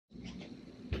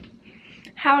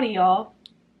Howdy y'all.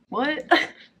 What?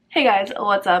 Hey guys,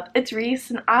 what's up? It's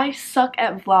Reese and I suck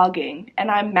at vlogging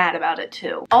and I'm mad about it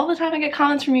too. All the time I get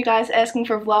comments from you guys asking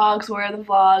for vlogs, where are the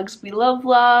vlogs, we love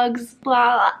vlogs,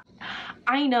 blah.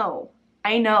 I know,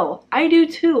 I do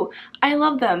too. I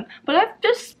love them, but I've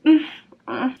just,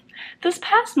 this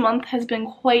past month has been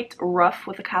quite rough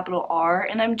with a capital R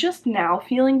and I'm just now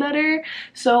feeling better.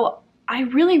 So I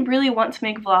really want to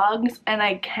make vlogs and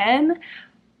I can,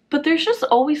 but there's just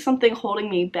always something holding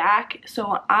me back.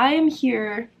 So I am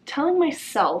here telling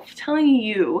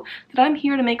you that I'm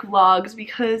here to make vlogs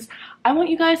because I want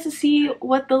you guys to see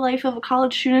what the life of a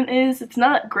college student is. It's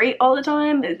not great all the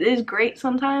time. It is great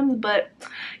sometimes, but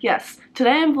yes,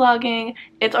 today I'm vlogging.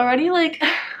 It's already like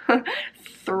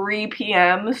 3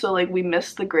 p.m. so like we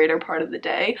missed the greater part of the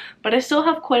day, but I still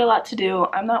have quite a lot to do.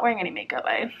 I'm not wearing any makeup.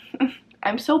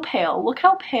 I'm so pale. Look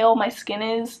how pale my skin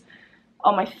is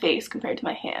on my face compared to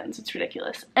my hands. It's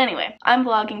ridiculous. Anyway, I'm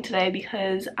vlogging today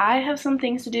because I have some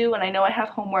things to do and I know I have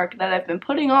homework that I've been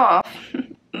putting off.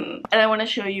 And I want to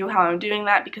show you how I'm doing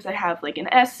that because I have like an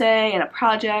essay and a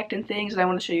project and things, and I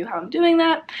want to show you how I'm doing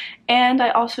that. And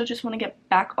I also just want to get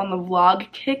back on the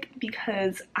vlog kick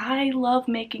because I love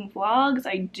making vlogs.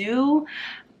 I do,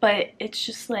 but it's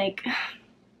just like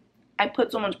I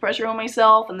put so much pressure on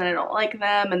myself and then I don't like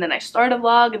them, and then I start a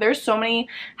vlog. There's so many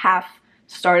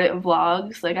half-started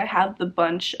vlogs. Like I have the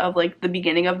bunch of like the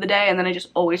beginning of the day and then I just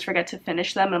always forget to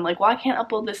finish them, and I'm like, well, I can't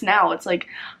upload this now. It's like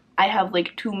I have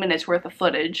like 2 minutes worth of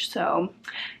footage. So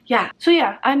yeah,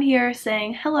 I'm here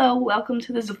saying hello, welcome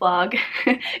to this vlog.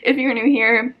 If you're new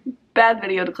here, bad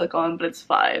video to click on, but it's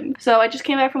fine. So I just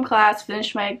came back from class,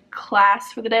 finished my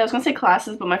class for the day. I was gonna say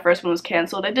classes, but my first one was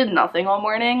canceled. I did nothing all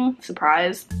morning.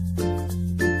 Surprise.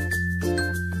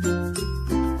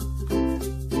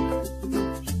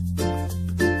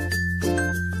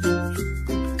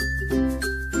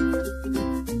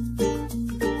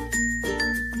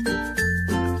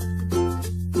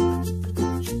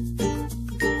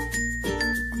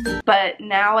 But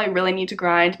now I really need to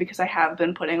grind because I have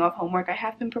been putting off homework. I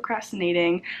have been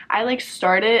procrastinating. I like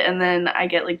start it and then I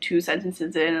get like 2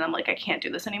 sentences in and I'm like, I can't do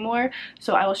this anymore.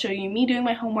 So I will show you me doing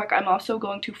my homework. I'm also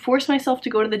going to force myself to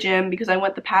go to the gym because I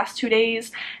went the past 2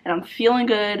 days and I'm feeling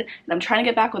good and I'm trying to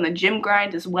get back on the gym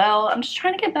grind as well. I'm just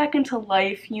trying to get back into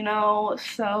life, you know?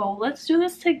 So let's do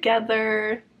this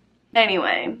together.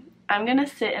 Anyway, I'm gonna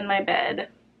sit in my bed,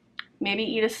 maybe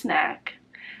eat a snack,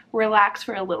 relax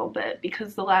for a little bit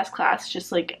because the last class just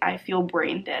like I feel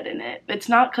brain dead in it. It's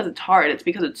not because it's hard, it's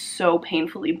because it's so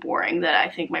painfully boring that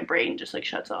I think my brain just like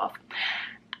shuts off.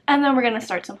 And then we're gonna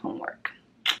start some homework.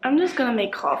 I'm just gonna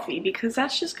make coffee because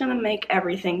that's just gonna make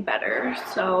everything better.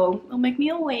 So it'll make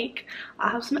me awake.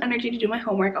 I'll have some energy to do my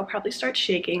homework. I'll probably start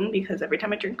shaking because every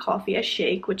time I drink coffee I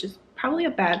shake, which is probably a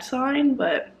bad sign,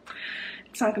 but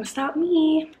it's not gonna stop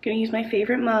me. I'm gonna use my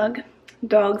favorite mug,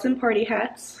 dogs and party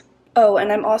hats. Oh,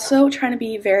 and I'm also trying to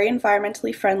be very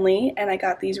environmentally friendly, and I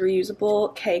got these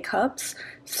reusable K-cups.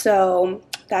 So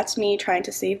that's me trying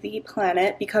to save the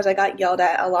planet because I got yelled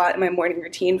at a lot in my morning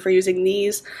routine for using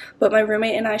these, but my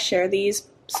roommate and I share these,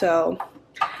 so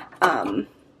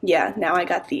yeah, now I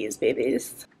got these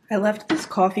babies. I left this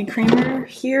coffee creamer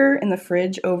here in the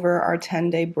fridge over our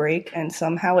 10-day break, and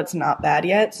somehow it's not bad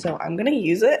yet, so I'm gonna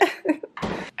use it.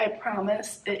 I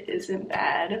promise it isn't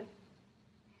bad.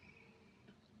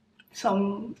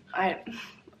 So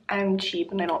I'm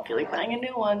cheap and I don't feel like buying a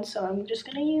new one, so I'm just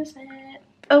gonna use it.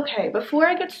 Okay, before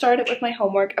I get started with my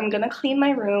homework, I'm gonna clean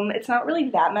my room. It's not really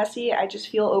that messy, I just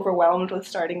feel overwhelmed with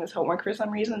starting this homework for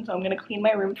some reason, so I'm gonna clean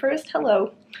my room first.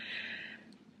 Hello.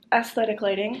 Aesthetic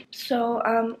lighting.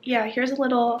 So yeah, here's a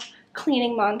little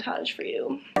cleaning montage for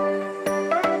you.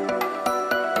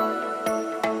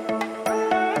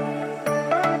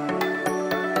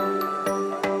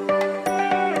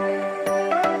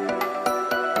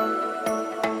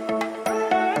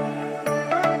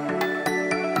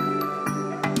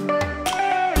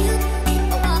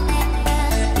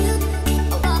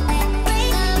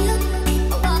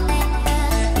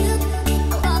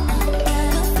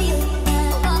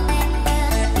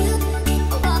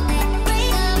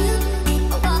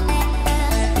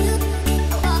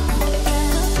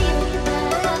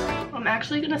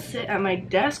 Gonna sit at my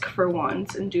desk for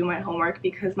once and do my homework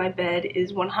because my bed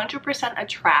is 100% a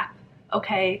trap.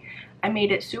 Okay, I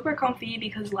made it super comfy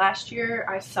because last year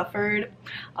I suffered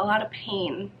a lot of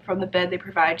pain from the bed they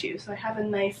provide you. So I have a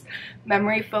nice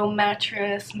memory foam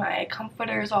mattress, my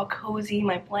comforter is all cozy,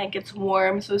 my blanket's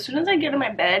warm. So as soon as I get in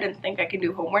my bed and think I can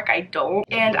do homework, I don't,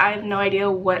 and I have no idea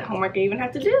what homework I even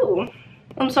have to do.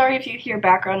 I'm sorry if you hear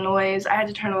background noise. I had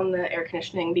to turn on the air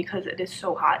conditioning because it is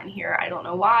so hot in here. I don't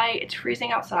know why. It's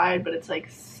freezing outside, but it's like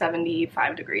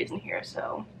 75 degrees in here,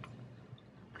 so.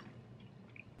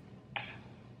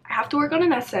 I have to work on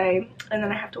an essay, and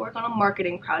then I have to work on a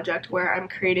marketing project where I'm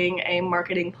creating a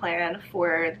marketing plan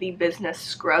for the business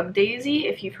Scrub Daisy.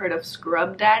 If you've heard of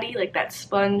Scrub Daddy, like that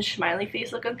sponge smiley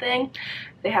face looking thing,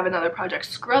 they have another project,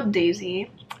 Scrub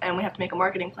Daisy, and we have to make a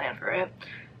marketing plan for it.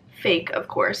 Fake, of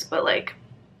course, but like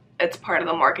it's part of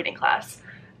the marketing class.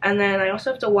 And then I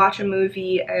also have to watch a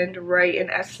movie and write an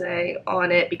essay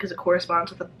on it because it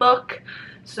corresponds with a book.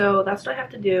 So that's what I have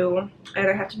to do, and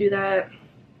I have to do that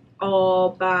all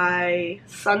by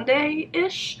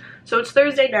Sunday-ish. So it's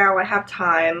Thursday now, I have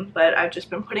time, but I've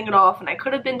just been putting it off, and I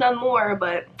could have been done more,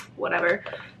 but whatever.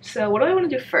 So what do I want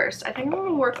to do first? I think I want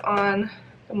to work on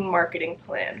the marketing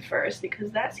plan first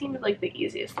because that seems like the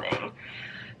easiest thing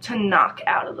to knock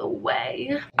out of the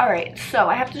way. Alright, so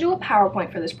I have to do a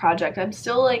PowerPoint for this project. I'm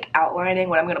still like outlining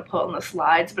what I'm going to put on the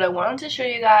slides, but I wanted to show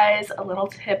you guys a little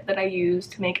tip that I use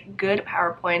to make good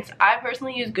PowerPoints. I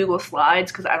personally use Google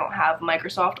Slides because I don't have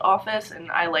Microsoft Office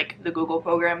and I like the Google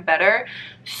program better.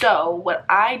 So what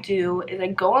I do is I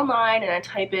go online and I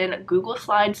type in Google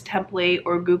Slides template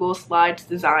or Google Slides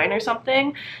design or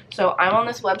something. So I'm on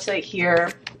this website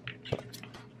here.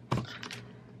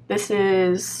 This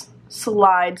is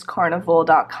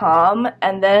slidescarnival.com,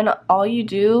 and then all you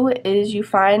do is you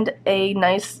find a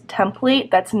nice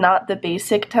template that's not the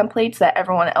basic templates that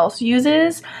everyone else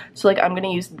uses. So like I'm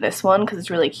gonna use this one because it's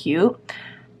really cute,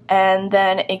 and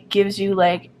then it gives you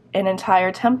like an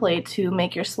entire template to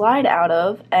make your slide out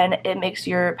of, and it makes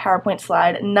your PowerPoint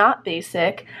slide not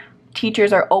basic.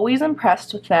 Teachers are always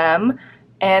impressed with them,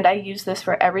 and I use this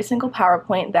for every single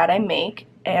PowerPoint that I make,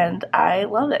 and I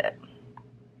love it.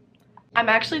 I'm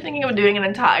actually thinking of doing an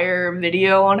entire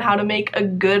video on how to make a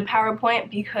good PowerPoint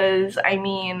because, I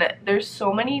mean, there's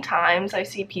so many times I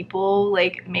see people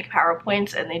like make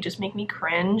PowerPoints and they just make me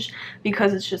cringe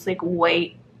because it's just like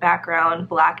white background,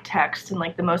 black text, and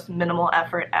like the most minimal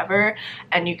effort ever,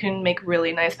 and you can make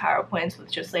really nice PowerPoints with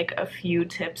just like a few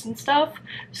tips and stuff.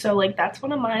 So like that's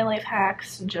one of my life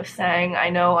hacks, just saying. I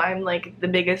know I'm like the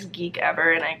biggest geek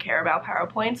ever and I care about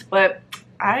PowerPoints, but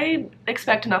I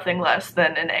expect nothing less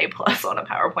than an A+ on a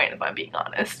PowerPoint, if I'm being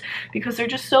honest, because they're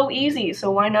just so easy.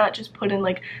 So why not just put in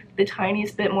like the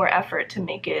tiniest bit more effort to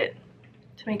make it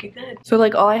good? So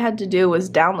like all I had to do was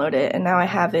download it, and now I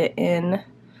have it in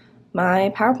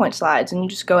my PowerPoint slides, and you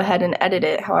just go ahead and edit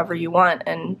it however you want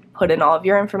and put in all of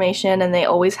your information. And they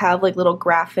always have like little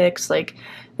graphics, like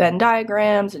Venn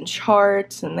diagrams and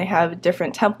charts, and they have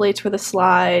different templates for the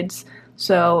slides.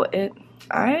 So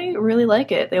I really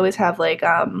like it. They always have like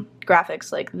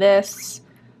graphics like this,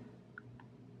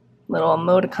 little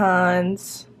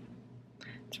emoticons.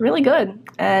 It's really good,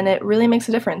 and it really makes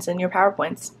a difference in your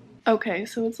PowerPoints. Okay,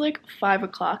 so it's like 5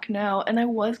 o'clock now, and I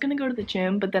was gonna go to the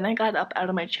gym, but then I got up out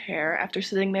of my chair after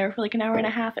sitting there for like an hour and a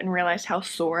half and realized how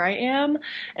sore I am.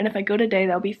 And if I go today,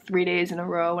 that'll be 3 days in a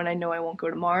row, and I know I won't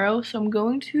go tomorrow. So I'm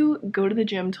going to go to the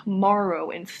gym tomorrow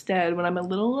instead when I'm a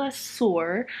little less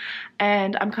sore.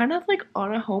 And I'm kind of like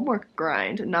on a homework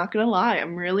grind, not gonna lie.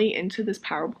 I'm really into this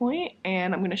PowerPoint,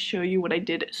 and I'm gonna show you what I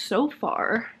did so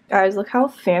far. Guys, look how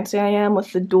fancy I am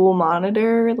with the dual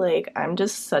monitor. Like, I'm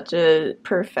just such a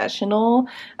professional.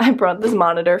 I brought this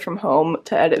monitor from home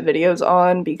to edit videos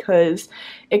on because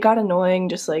it got annoying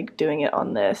just like doing it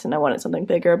on this, and I wanted something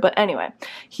bigger. But anyway,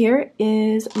 here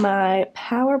is my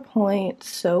PowerPoint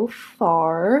so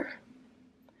far.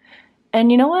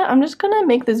 And you know what? I'm just gonna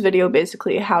make this video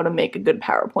basically how to make a good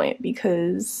PowerPoint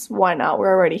because why not?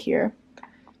 We're already here.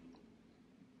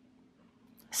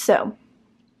 So,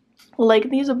 like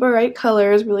these bright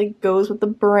colors really goes with the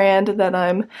brand that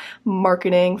I'm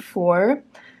marketing for.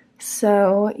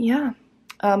 So yeah,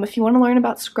 if you want to learn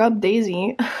about Scrub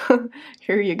Daisy,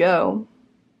 here you go.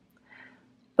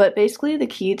 But basically the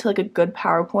key to like a good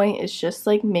PowerPoint is just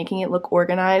like making it look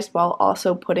organized while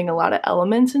also putting a lot of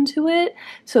elements into it.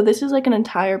 So this is like an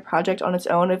entire project on its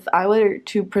own. If I were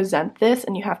to present this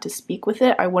and you have to speak with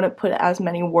it, I wouldn't put as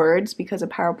many words because a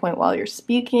PowerPoint while you're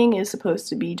speaking is supposed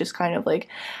to be just kind of like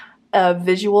a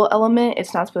visual element.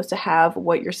 It's not supposed to have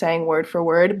what you're saying word for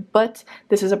word, but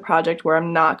this is a project where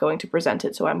I'm not going to present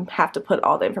it, so I have to put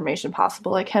all the information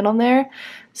possible I can on there.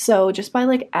 So just by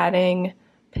like adding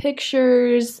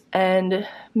pictures and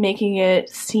making it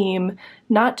seem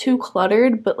not too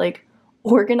cluttered, but like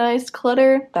organized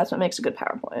clutter, that's what makes a good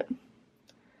PowerPoint.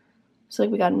 So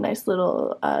like we got a nice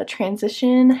little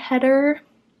transition header,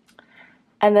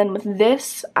 and then with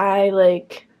this I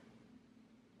like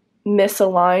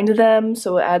misaligned them,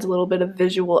 so it adds a little bit of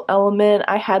visual element.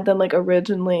 I had them like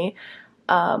originally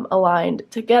aligned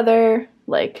together,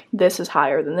 like this is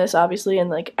higher than this obviously, and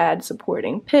like add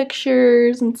supporting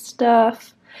pictures and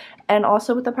stuff. And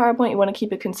also with the PowerPoint, you want to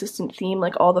keep a consistent theme,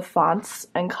 like all the fonts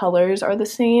and colors are the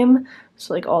same,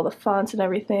 so like all the fonts and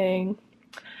everything.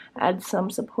 Add some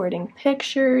supporting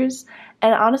pictures.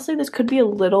 And honestly, this could be a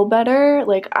little better.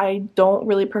 Like, I don't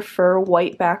really prefer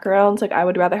white backgrounds. Like, I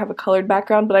would rather have a colored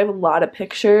background, but I have a lot of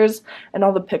pictures, and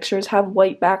all the pictures have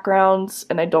white backgrounds,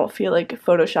 and I don't feel like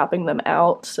photoshopping them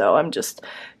out, so I'm just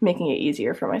making it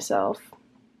easier for myself.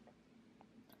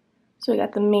 So I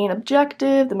got the main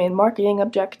objective, the main marketing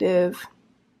objective,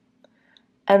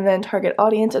 and then target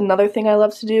audience. Another thing I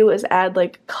love to do is add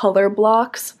like color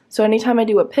blocks. So anytime I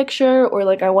do a picture or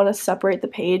like I want to separate the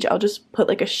page, I'll just put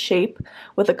like a shape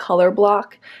with a color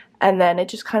block, and then it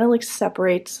just kind of like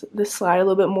separates the slide a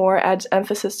little bit more, adds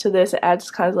emphasis to this. It adds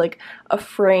kind of like a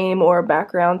frame or a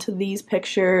background to these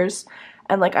pictures.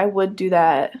 And like I would do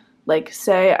that, like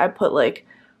say I put like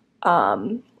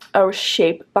a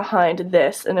shape behind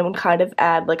this, and it would kind of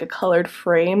add like a colored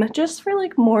frame just for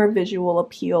like more visual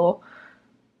appeal.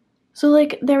 So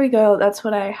like there we go, that's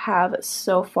what I have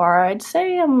so far. I'd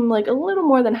say I'm like a little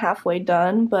more than halfway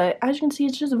done, but as you can see,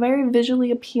 it's just very visually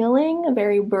appealing,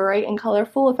 very bright and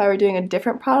colorful. If I were doing a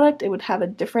different product, it would have a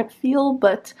different feel,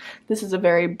 but this is a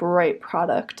very bright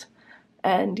product.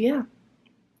 And yeah,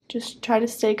 just try to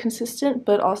stay consistent,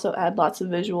 but also add lots of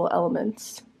visual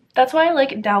elements. That's why I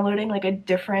like downloading like a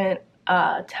different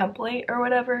template or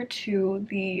whatever to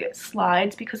the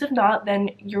slides, because if not, then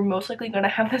you're most likely going to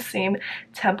have the same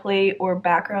template or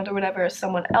background or whatever as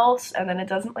someone else, and then it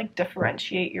doesn't like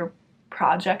differentiate your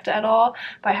project at all.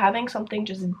 By having something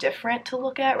just different to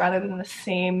look at rather than the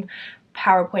same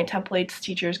PowerPoint templates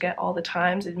teachers get all the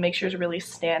times, it makes yours really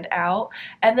stand out.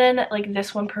 And then like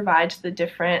this one provides the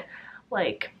different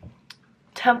like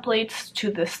templates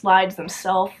to the slides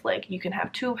themselves. Like you can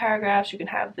have 2 paragraphs, you can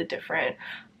have the different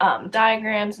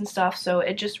diagrams and stuff, so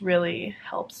it just really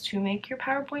helps to make your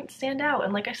PowerPoint stand out.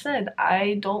 And like I said,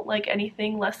 I don't like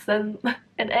anything less than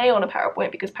an A on a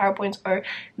PowerPoint, because PowerPoints are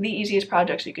the easiest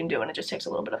projects you can do, and it just takes a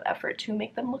little bit of effort to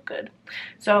make them look good.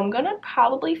 So I'm gonna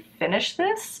probably finish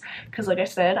this, because like I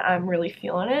said, I'm really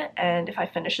feeling it, and if I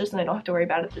finish this, then I don't have to worry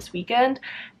about it this weekend.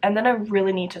 And then I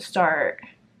really need to start,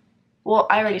 well,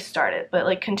 I already started, but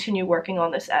like continue working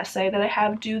on this essay that I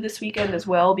have due this weekend as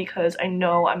well, because I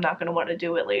know I'm not going to want to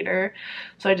do it later.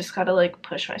 So I just gotta like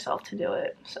push myself to do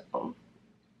it. So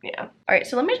yeah. Alright,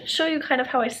 so let me just show you kind of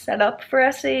how I set up for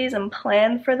essays and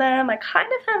plan for them. I kind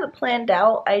of have it planned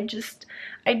out. I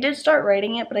did start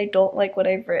writing it, but I don't like what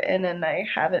I've written, and I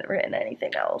haven't written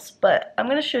anything else. But I'm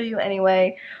going to show you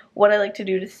anyway what I like to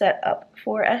do to set up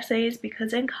for essays,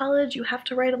 because in college you have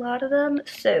to write a lot of them.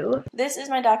 So this is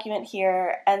my document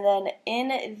here, and then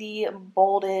in the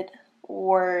bolded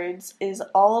words is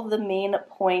all of the main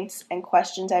points and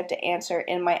questions I have to answer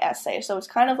in my essay. So it's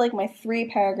kind of like my 3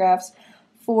 paragraphs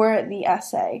for the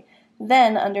essay.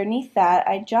 Then underneath that,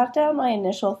 I jot down my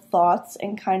initial thoughts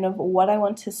and kind of what I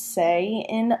want to say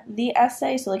in the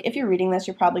essay. So like if you're reading this,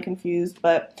 you're probably confused,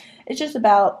 but it's just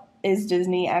about, is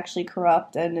Disney actually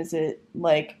corrupt, and is it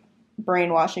like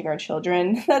brainwashing our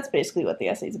children? That's basically what the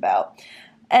essay's about.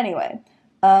 Anyway,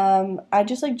 I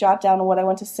just like jot down what I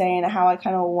want to say and how I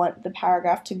kind of want the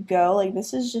paragraph to go. Like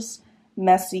this is just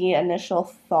messy initial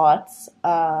thoughts.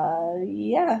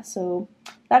 Yeah, so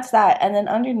that's that. And then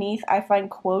underneath, I find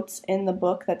quotes in the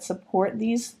book that support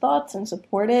these thoughts and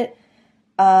support it,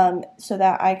 so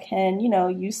that I can, you know,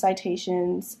 use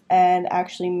citations and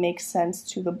actually make sense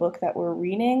to the book that we're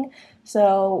reading.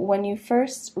 So when you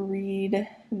first read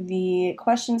the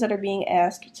questions that are being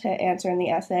asked to answer in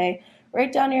the essay,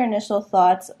 write down your initial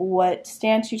thoughts, what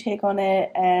stance you take on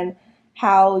it, and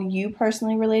how you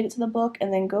personally relate it to the book,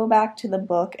 and then go back to the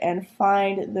book and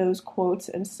find those quotes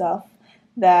and stuff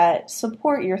that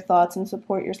support your thoughts and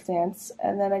support your stance.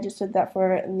 And then I just did that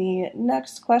for the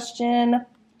next question.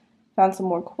 Found some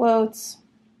more quotes,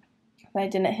 but I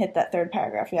didn't hit that 3rd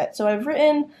paragraph yet. So I've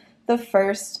written the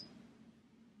first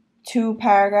 2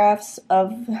 paragraphs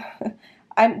of,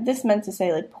 this meant to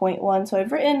say like point 1, so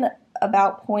I've written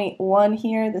about point 1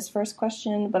 here, this first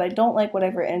question, but I don't like what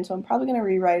I've written, so I'm probably going to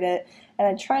rewrite it. And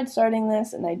I tried starting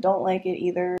this, and I don't like it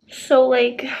either. So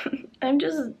like, I'm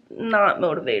just not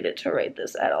motivated to write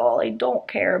this at all. I don't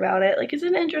care about it. Like, it's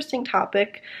an interesting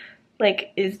topic.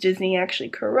 Like, is Disney actually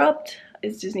corrupt?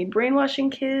 Is Disney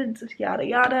brainwashing kids? Yada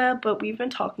yada. But we've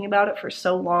been talking about it for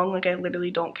so long, like I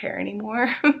literally don't care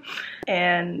anymore.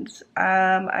 And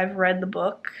I've read the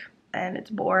book, and it's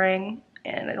boring,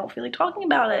 and I don't feel like talking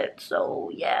about it. So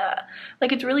yeah,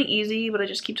 like it's really easy, but I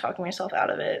just keep talking myself out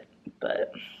of it.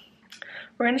 But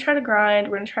we're gonna try to grind,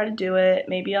 we're gonna try to do it.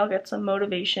 Maybe I'll get some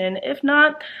motivation. If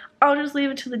not, I'll just leave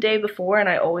it to the day before, and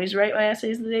I always write my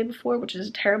essays the day before, which is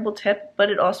a terrible tip, but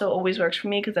it also always works for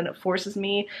me because then it forces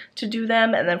me to do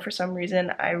them, and then for some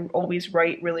reason I always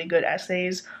write really good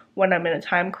essays when I'm in a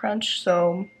time crunch.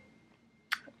 So